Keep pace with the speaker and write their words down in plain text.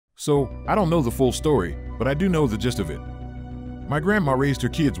So, I don't know the full story, but I do know the gist of it. My grandma raised her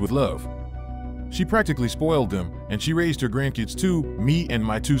kids with love. She practically spoiled them, and she raised her grandkids too, me and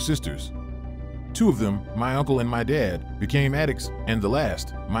my two sisters. Two of them, my uncle and my dad, became addicts, and the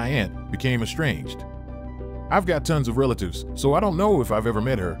last, my aunt, became estranged. I've got tons of relatives, so I don't know if I've ever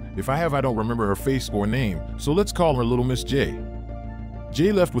met her. If I have, I don't remember her face or name, so let's call her Little Miss J.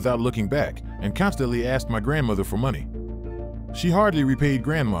 J left without looking back, and constantly asked my grandmother for money. She hardly repaid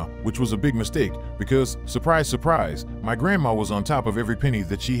Grandma, which was a big mistake, because, surprise, surprise, my grandma was on top of every penny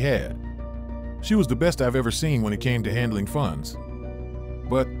that she had. She was the best I've ever seen when it came to handling funds.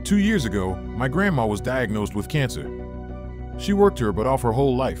 But 2 years ago, my grandma was diagnosed with cancer. She worked her butt off her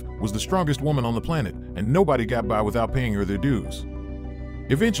whole life, was the strongest woman on the planet, and nobody got by without paying her their dues.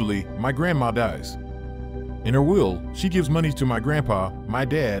 Eventually, my grandma dies. In her will, she gives money to my grandpa, my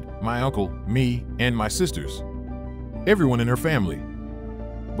dad, my uncle, me, and my sisters. Everyone in her family.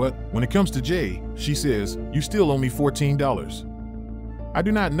 But when it comes to Jay, she says, "You still owe me $14. I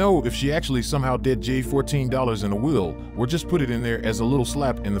do not know if she actually somehow did Jay $14 in a will or just put it in there as a little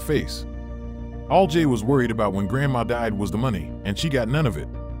slap in the face. All Jay was worried about when Grandma died was the money, and she got none of it.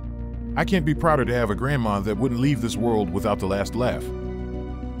 I can't be prouder to have a grandma that wouldn't leave this world without the last laugh.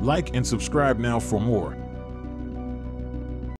 Like and subscribe now for more.